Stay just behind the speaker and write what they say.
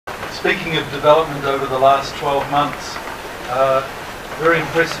speaking of development over the last 12 months, very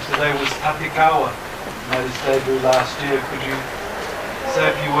impressive today was Tatekawa, made his debut last year. Could you say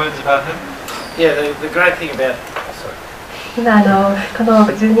a few words about him? Yeah, the great thing about... sorry. 今この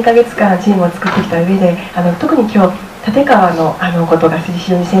12ヶ月間チームを作ってきた上で特に今日立川のことが非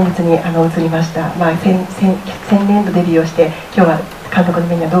常に鮮烈に映りました。先年度デビューをして今日は監督の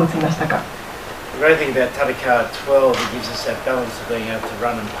目にはどう映りましたか。The great thing about Tatekawa 12, it gives us that balance of being able to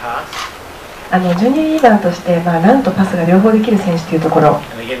run and pass. ジュニアリーダーとしてランとパスが両方できる選手というところ、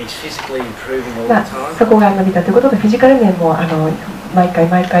And again, he's physically improving all the time. そこが伸びたということとフィジカル面も毎回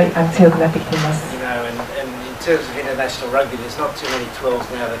強くなってきています。You know, and in terms of international rugby, there's not too many 12s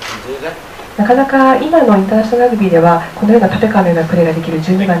now that can do that. なかなか今のインターナショナルラグビーではこのような立川のようなプレーができる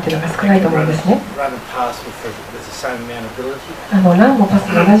12番というのが少ないと思うんですね。ランもパ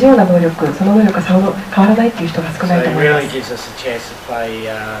スも同じような能力、その能力が変わらないという人が少ないと思います。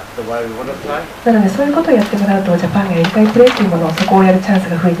なのでそういうことをやってもらうとジャパンがやりたいプレーというものをそこをやるチャンス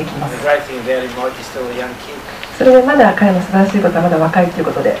が増えてきます。それでまだ彼の素晴らしいことはまだ若いという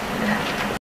ことで。